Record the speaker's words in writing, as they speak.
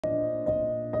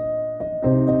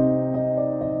Well,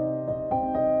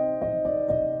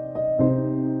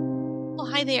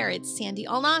 hi there, it's Sandy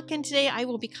Allnock, and today I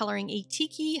will be coloring a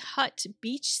tiki hut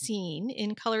beach scene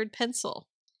in colored pencil.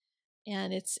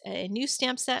 And it's a new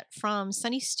stamp set from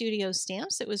Sunny Studio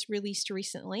Stamps. It was released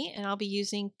recently, and I'll be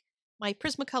using my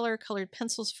Prismacolor colored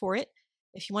pencils for it.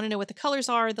 If you want to know what the colors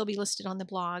are, they'll be listed on the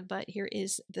blog, but here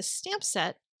is the stamp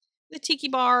set, the tiki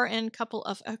bar, and a couple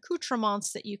of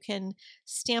accoutrements that you can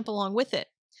stamp along with it.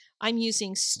 I'm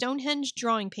using Stonehenge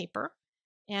drawing paper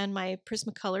and my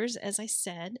Prismacolors, as I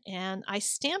said, and I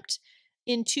stamped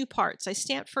in two parts. I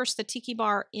stamped first the tiki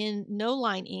bar in no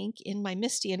line ink in my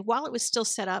Misty, and while it was still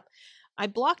set up, I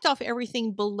blocked off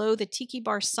everything below the tiki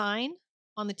bar sign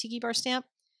on the tiki bar stamp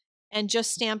and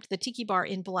just stamped the tiki bar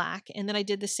in black, and then I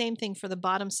did the same thing for the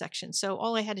bottom section. So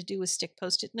all I had to do was stick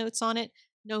post-it notes on it.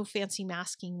 No fancy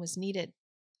masking was needed.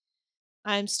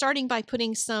 I'm starting by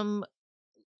putting some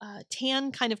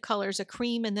tan kind of colors, a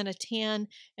cream and then a tan,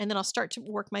 and then I'll start to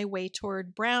work my way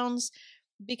toward browns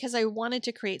because I wanted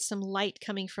to create some light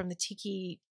coming from the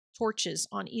tiki torches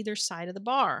on either side of the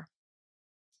bar.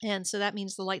 And so that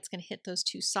means the light's going to hit those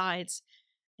two sides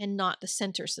and not the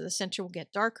center, so the center will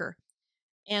get darker.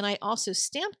 And I also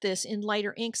stamped this in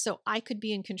lighter ink so I could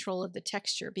be in control of the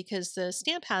texture because the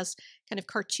stamp has kind of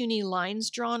cartoony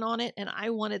lines drawn on it, and I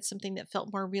wanted something that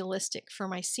felt more realistic for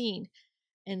my scene.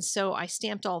 And so I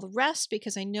stamped all the rest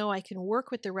because I know I can work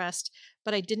with the rest,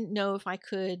 but I didn't know if I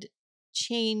could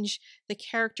change the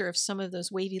character of some of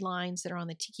those wavy lines that are on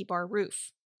the tiki bar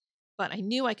roof. But I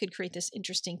knew I could create this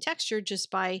interesting texture just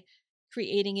by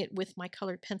creating it with my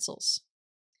colored pencils.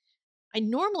 I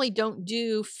normally don't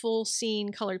do full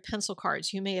scene colored pencil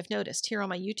cards, you may have noticed here on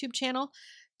my YouTube channel,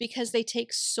 because they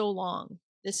take so long.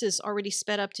 This is already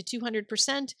sped up to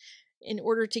 200% in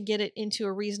order to get it into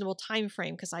a reasonable time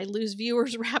frame because I lose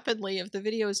viewers rapidly if the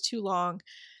video is too long.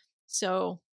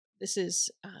 So this is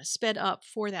sped up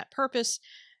for that purpose.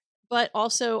 But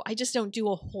also, I just don't do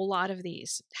a whole lot of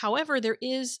these. However, there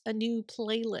is a new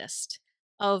playlist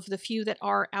of the few that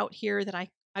are out here that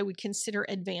I would consider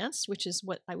advanced, which is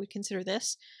what I would consider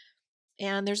this.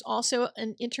 And there's also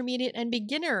an intermediate and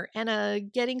beginner and a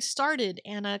getting started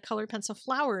and a colored pencil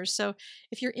flowers. So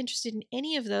if you're interested in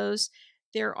any of those,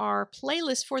 there are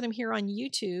playlists for them here on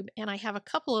YouTube, and I have a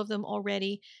couple of them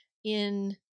already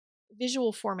in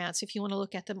visual formats if you want to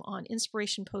look at them on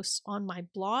inspiration posts on my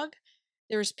blog.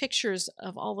 There's pictures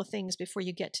of all the things before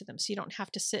you get to them, so you don't have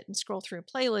to sit and scroll through a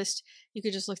playlist. You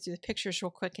could just look through the pictures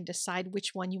real quick and decide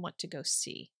which one you want to go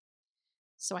see.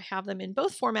 So I have them in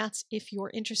both formats if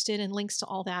you're interested, and links to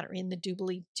all that are in the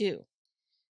doobly-doo.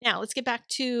 Now let's get back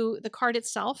to the card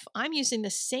itself. I'm using the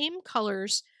same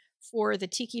colors for the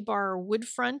tiki bar wood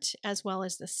front as well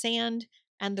as the sand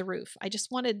and the roof. I just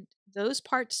wanted those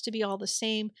parts to be all the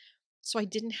same, so I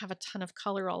didn't have a ton of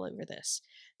color all over this.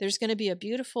 There's going to be a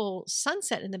beautiful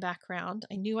sunset in the background.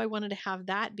 I knew I wanted to have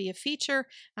that be a feature,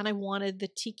 and I wanted the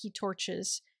tiki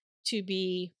torches to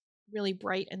be really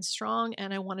bright and strong,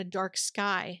 and I wanted dark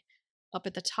sky up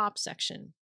at the top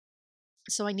section.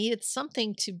 So I needed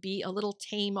something to be a little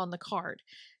tame on the card,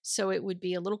 so it would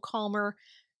be a little calmer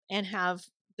and have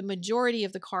the majority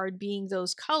of the card being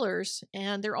those colors.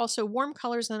 And they're also warm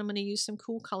colors, and I'm going to use some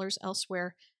cool colors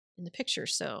elsewhere in the picture,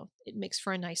 so it makes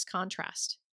for a nice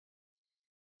contrast.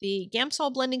 The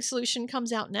Gamsol blending solution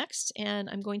comes out next, and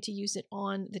I'm going to use it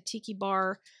on the tiki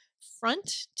bar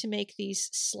front to make these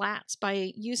slats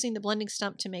by using the blending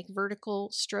stump to make vertical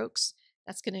strokes.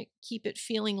 That's going to keep it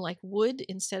feeling like wood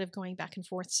instead of going back and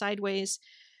forth sideways.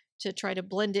 To try to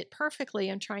blend it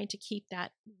perfectly, I'm trying to keep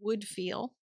that wood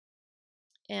feel.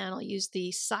 And I'll use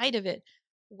the side of it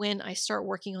when I start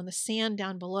working on the sand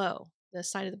down below, the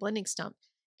side of the blending stump,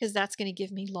 because that's going to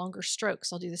give me longer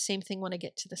strokes. I'll do the same thing when I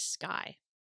get to the sky.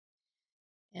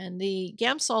 And the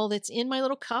Gamsol that's in my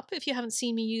little cup, if you haven't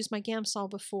seen me use my Gamsol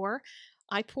before,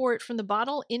 I pour it from the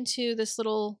bottle into this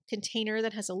little container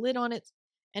that has a lid on it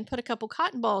and put a couple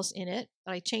cotton balls in it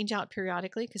that I change out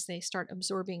periodically because they start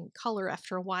absorbing color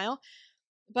after a while.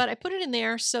 But I put it in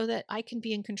there so that I can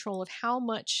be in control of how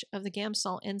much of the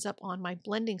Gamsol ends up on my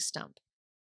blending stump.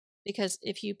 Because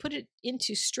if you put it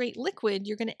into straight liquid,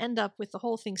 you're going to end up with the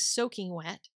whole thing soaking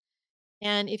wet.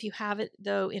 And if you have it,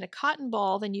 though, in a cotton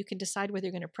ball, then you can decide whether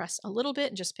you're going to press a little bit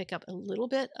and just pick up a little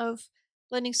bit of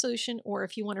blending solution, or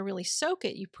if you want to really soak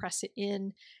it, you press it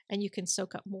in and you can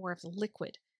soak up more of the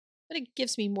liquid. But it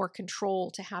gives me more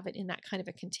control to have it in that kind of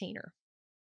a container.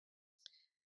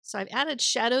 So I've added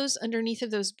shadows underneath of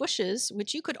those bushes,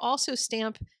 which you could also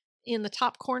stamp in the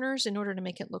top corners in order to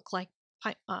make it look like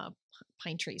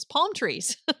palm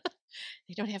trees.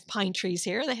 They don't have pine trees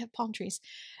here, they have palm trees.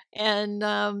 And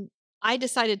I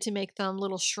decided to make them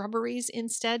little shrubberies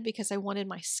instead because I wanted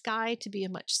my sky to be a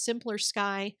much simpler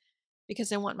sky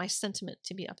because I want my sentiment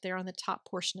to be up there on the top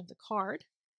portion of the card.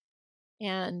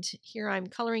 And here I'm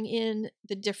coloring in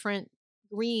the different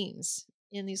greens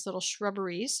in these little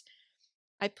shrubberies.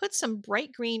 I put some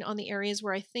bright green on the areas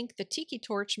where I think the tiki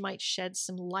torch might shed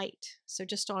some light. So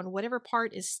just on whatever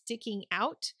part is sticking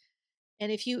out.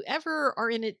 And if you ever are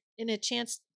in a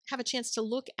chance have a chance to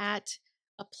look at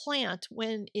a plant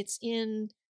when it's in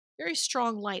very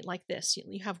strong light like this,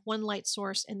 you have one light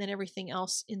source and then everything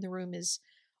else in the room is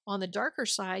on the darker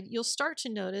side, you'll start to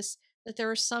notice that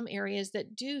there are some areas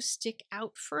that do stick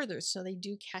out further, so they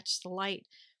do catch the light.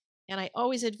 And I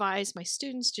always advise my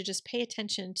students to just pay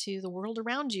attention to the world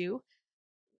around you.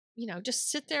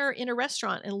 Just sit there in a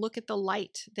restaurant and look at the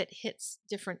light that hits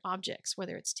different objects,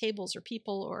 whether it's tables or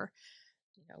people or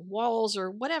walls or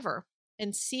whatever,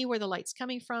 and see where the light's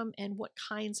coming from and what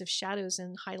kinds of shadows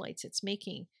and highlights it's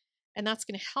making. And that's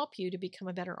going to help you to become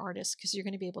a better artist because you're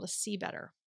going to be able to see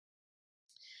better.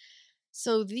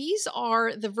 So these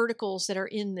are the verticals that are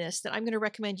in this that I'm going to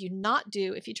recommend you not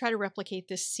do if you try to replicate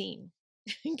this scene.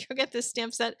 Go get this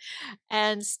stamp set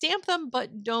and stamp them,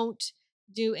 but don't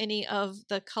do any of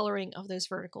the coloring of those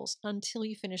verticals until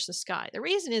you finish the sky. The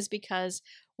reason is because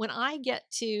when I get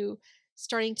to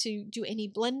starting to do any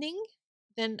blending,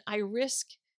 then I risk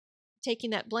taking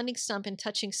that blending stump and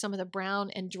touching some of the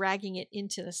brown and dragging it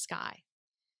into the sky.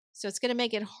 So it's going to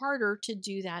make it harder to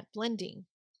do that blending.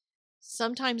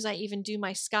 Sometimes I even do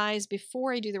my skies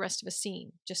before I do the rest of a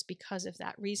scene, just because of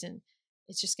that reason.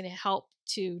 It's just going to help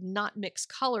to not mix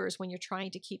colors when you're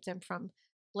trying to keep them from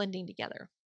blending together.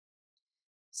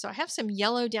 So I have some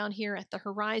yellow down here at the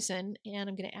horizon, and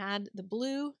I'm going to add the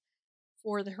blue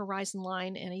for the horizon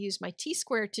line, and I use my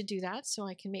T-square to do that so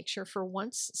I can make sure for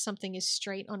once something is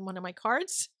straight on one of my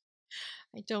cards.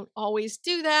 I don't always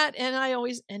do that, and I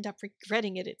always end up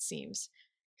regretting it, it seems.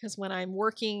 Because when I'm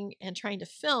working and trying to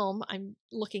film, I'm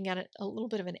looking at it a little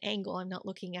bit of an angle. I'm not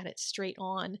looking at it straight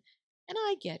on, and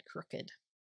I get crooked.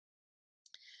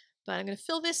 But I'm going to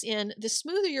fill this in. The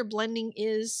smoother your blending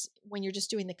is when you're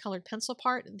just doing the colored pencil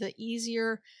part, the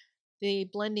easier the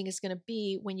blending is going to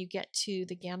be when you get to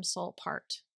the Gamsol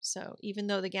part. So even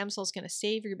though the Gamsol is going to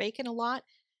save your bacon a lot,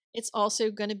 it's also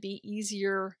going to be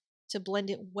easier to blend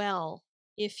it well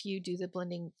if you do the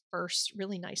blending first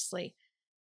really nicely.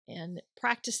 And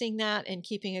practicing that and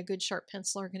keeping a good sharp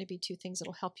pencil are going to be two things that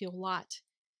will help you a lot.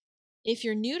 If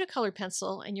you're new to colored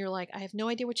pencil and you're like, I have no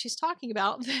idea what she's talking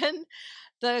about, then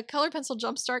the colored pencil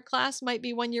jumpstart class might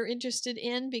be one you're interested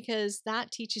in because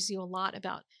that teaches you a lot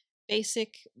about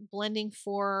basic blending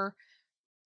for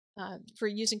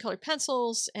using colored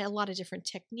pencils and a lot of different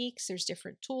techniques. There's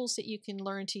different tools that you can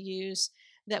learn to use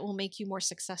that will make you more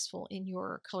successful in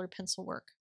your colored pencil work.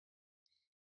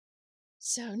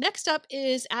 So next up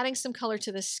is adding some color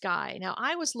to the sky. Now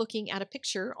I was looking at a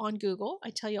picture on Google.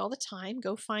 I tell you all the time,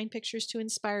 go find pictures to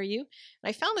inspire you. And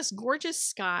I found this gorgeous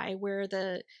sky where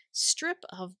the strip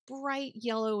of bright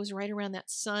yellow was right around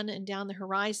that sun and down the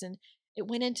horizon. It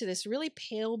went into this really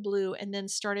pale blue and then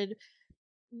started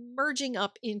merging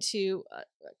up into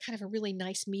kind of a really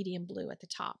nice medium blue at the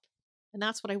top. And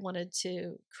that's what I wanted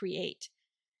to create.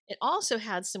 It also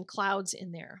had some clouds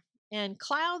in there. And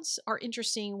clouds are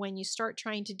interesting when you start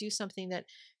trying to do something that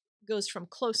goes from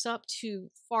close up to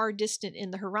far distant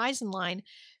in the horizon line.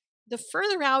 The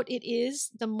further out it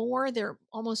is, the more they're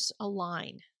almost a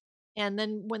line. And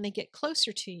then when they get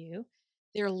closer to you,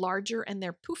 they're larger and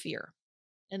they're poofier.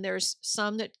 And there's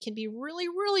some that can be really,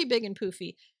 really big and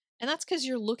poofy. And that's because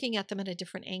you're looking at them at a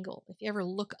different angle. If you ever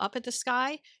look up at the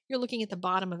sky, you're looking at the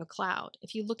bottom of a cloud.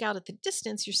 If you look out at the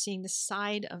distance, you're seeing the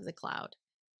side of the cloud.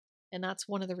 And that's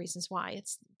one of the reasons why.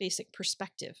 It's basic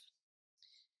perspective.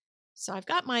 So I've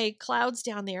got my clouds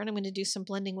down there and I'm going to do some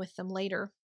blending with them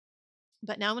later.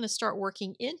 But now I'm going to start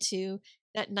working into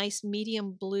that nice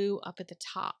medium blue up at the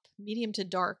top, medium to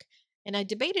dark. And I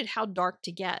debated how dark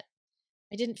to get.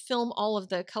 I didn't film all of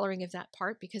the coloring of that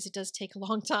part because it does take a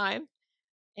long time,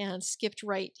 and skipped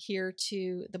right here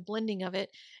to the blending of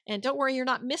it. And don't worry, you're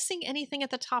not missing anything at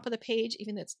the top of the page,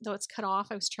 even though it's cut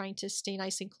off. I was trying to stay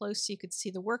nice and close so you could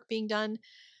see the work being done,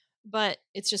 but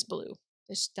it's just blue.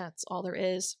 That's all there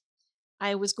is.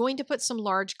 I was going to put some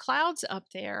large clouds up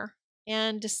there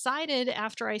and decided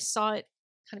after I saw it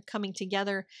kind of coming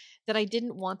together that I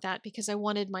didn't want that because I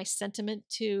wanted my sentiment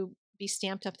to be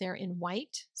stamped up there in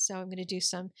white. So I'm going to do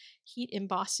some heat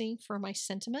embossing for my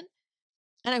sentiment.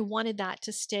 And I wanted that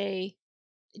to stay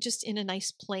just in a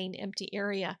nice plain empty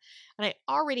area. And I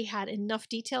already had enough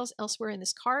details elsewhere in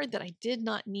this card that I did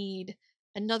not need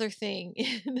another thing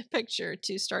in the picture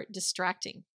to start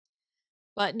distracting.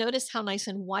 But notice how nice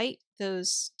and white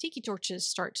those tiki torches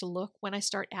start to look when I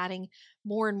start adding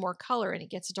more and more color, and it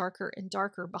gets darker and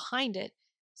darker behind it.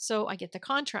 So I get the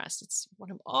contrast. It's what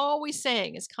I'm always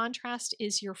saying is contrast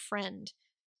is your friend.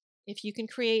 If you can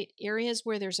create areas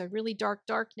where there's a really dark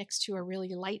next to a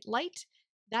really light,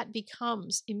 that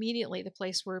becomes immediately the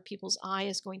place where people's eye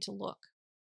is going to look.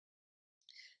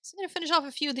 So I'm going to finish off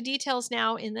a few of the details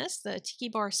now in this. The tiki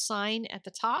bar sign at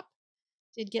the top.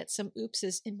 Did get some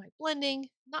oopses in my blending.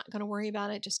 Not going to worry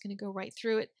about it. Just going to go right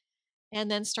through it. And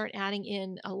then start adding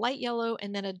in a light yellow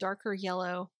and then a darker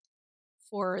yellow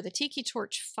for the tiki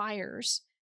torch fires.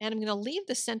 And I'm going to leave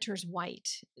the centers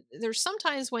white. There's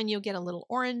sometimes when you'll get a little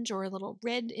orange or a little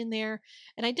red in there.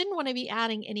 And I didn't want to be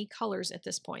adding any colors at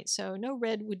this point. So no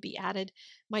red would be added.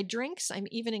 My drinks, I'm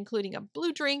even including a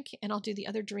blue drink, and I'll do the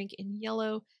other drink in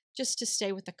yellow just to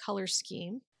stay with the color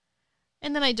scheme.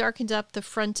 And then I darkened up the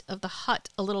front of the hut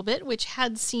a little bit, which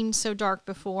had seemed so dark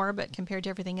before, but compared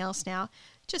to everything else now,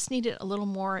 just needed a little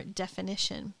more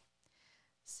definition.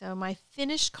 So my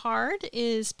finished card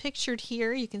is pictured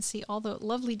here. You can see all the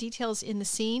lovely details in the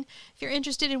scene. If you're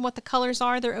interested in what the colors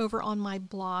are, they're over on my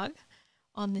blog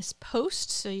on this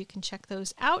post, so you can check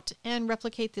those out and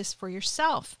replicate this for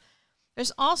yourself.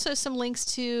 There's also some links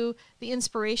to the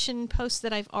inspiration posts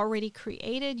that I've already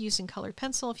created using colored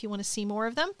pencil if you want to see more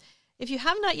of them. If you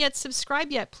have not yet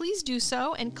subscribed yet, please do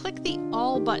so and click the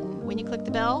all button when you click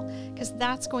the bell, because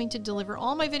that's going to deliver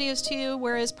all my videos to you,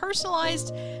 whereas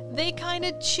personalized, they kind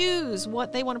of choose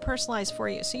what they want to personalize for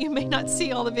you. So you may not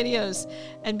see all the videos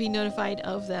and be notified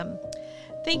of them.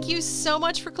 Thank you so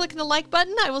much for clicking the like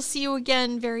button. I will see you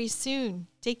again very soon.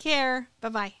 Take care.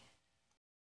 Bye-bye.